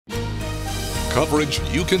Coverage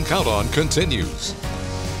you can count on continues.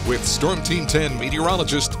 With Storm Team 10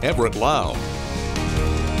 meteorologist Everett Lau.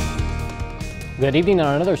 Good evening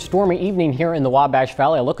on another stormy evening here in the Wabash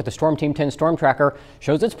Valley. A look at the Storm Team 10 storm tracker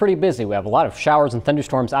shows it's pretty busy. We have a lot of showers and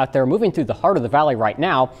thunderstorms out there moving through the heart of the valley right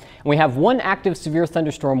now. And we have one active severe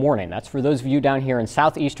thunderstorm warning. That's for those of you down here in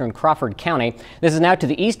southeastern Crawford County. This is now to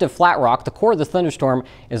the east of Flat Rock. The core of the thunderstorm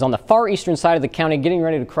is on the far eastern side of the county, getting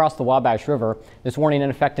ready to cross the Wabash River. This warning in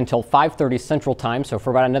effect until 5:30 Central Time, so for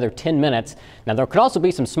about another 10 minutes. Now there could also be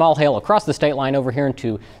some small hail across the state line over here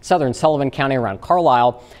into southern Sullivan County around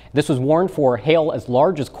Carlisle. This was warned for hail as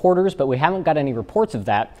large as quarters, but we haven't got any reports of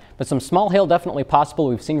that. But some small hail definitely possible.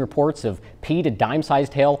 We've seen reports of pea to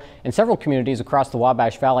dime-sized hail in several communities across the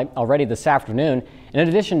Wabash Valley already this afternoon. And in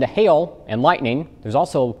addition to hail and lightning, there's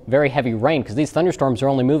also very heavy rain because these thunderstorms are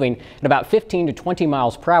only moving at about 15 to 20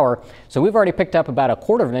 miles per hour. So we've already picked up about a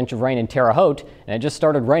quarter of an inch of rain in Terre Haute, and it just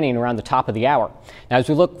started raining around the top of the hour. Now, as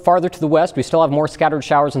we look farther to the west, we still have more scattered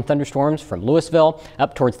showers and thunderstorms from Louisville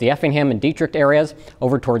up towards the Effingham and Dietrich areas,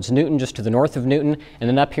 over towards Newton, just to the north of Newton, and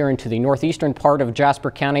then up here into the northeastern part of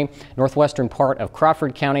Jasper County, northwestern part of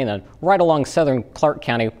Crawford County, and then right along southern Clark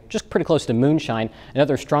County, just pretty close to Moonshine.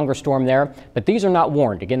 Another stronger storm there, but these are not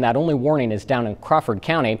warned. Again, that only warning is down in Crawford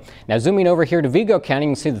County. Now, zooming over here to Vigo County, you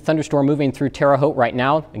can see the thunderstorm moving through Terre Haute right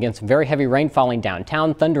now. Again, some very heavy rain falling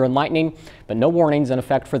downtown, thunder and lightning, but no warnings in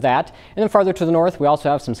effect for that. And then farther to the north, we also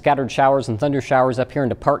have some scattered showers and thunder showers up here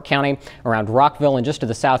into Park County, around Rockville, and just to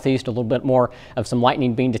the southeast, a little bit more of some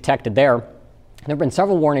lightning being detected there. There have been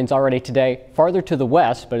several warnings already today farther to the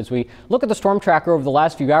west, but as we look at the storm tracker over the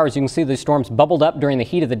last few hours, you can see these storms bubbled up during the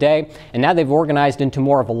heat of the day, and now they've organized into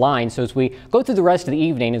more of a line. So as we go through the rest of the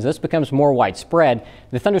evening, as this becomes more widespread,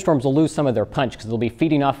 the thunderstorms will lose some of their punch because they'll be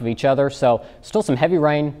feeding off of each other. So still some heavy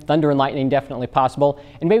rain, thunder and lightning definitely possible,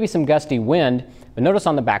 and maybe some gusty wind. But notice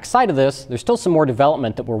on the back side of this, there's still some more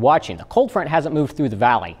development that we're watching. The cold front hasn't moved through the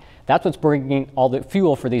valley. That's what's bringing all the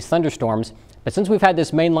fuel for these thunderstorms. But since we've had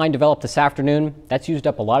this main line develop this afternoon, that's used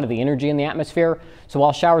up a lot of the energy in the atmosphere. So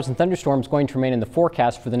while showers and thunderstorms going to remain in the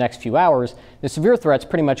forecast for the next few hours, the severe threat's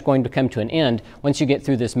pretty much going to come to an end once you get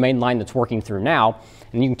through this main line that's working through now.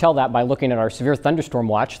 And you can tell that by looking at our severe thunderstorm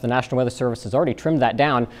watch. The National Weather Service has already trimmed that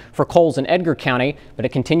down for Coles and Edgar County, but it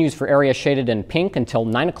continues for areas shaded in pink until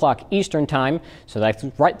 9 o'clock Eastern time. So that's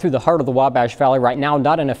right through the heart of the Wabash Valley right now,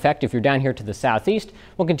 not in effect if you're down here to the southeast.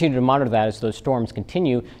 We'll continue to monitor that as those storms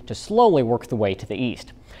continue to slowly work their way to the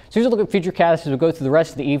east. So here's a look at Futurecast as we go through the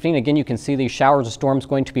rest of the evening. Again, you can see these showers of storms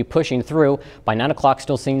going to be pushing through. By 9 o'clock,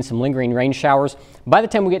 still seeing some lingering rain showers. By the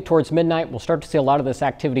time we get towards midnight, we'll start to see a lot of this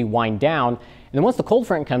activity wind down. And then once the cold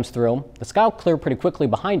front comes through, the sky will clear pretty quickly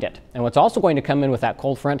behind it. And what's also going to come in with that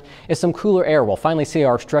cold front is some cooler air. We'll finally see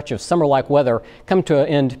our stretch of summer-like weather come to an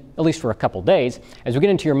end, at least for a couple days. As we get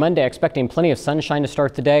into your Monday, expecting plenty of sunshine to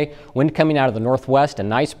start the day, wind coming out of the northwest, a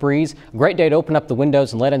nice breeze. A great day to open up the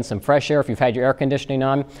windows and let in some fresh air if you've had your air conditioning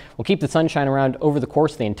on. We'll keep the sunshine around over the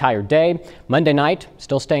course of the entire day. Monday night,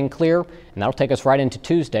 still staying clear, and that'll take us right into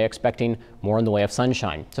Tuesday, expecting more in the way of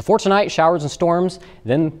sunshine. So for tonight, showers and storms,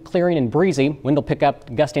 then clearing and breezy. Wind will pick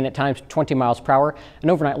up, gusting at times 20 miles per hour,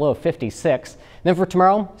 an overnight low of 56. Then for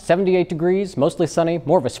tomorrow, 78 degrees, mostly sunny,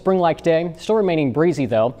 more of a spring-like day, still remaining breezy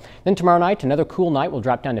though. Then tomorrow night, another cool night, will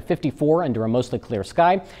drop down to 54 under a mostly clear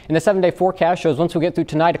sky. And the 7-day forecast shows once we get through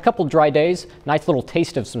tonight, a couple dry days, nice little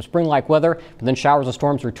taste of some spring-like weather, but then showers and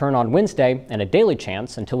storms return on Wednesday and a daily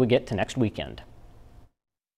chance until we get to next weekend.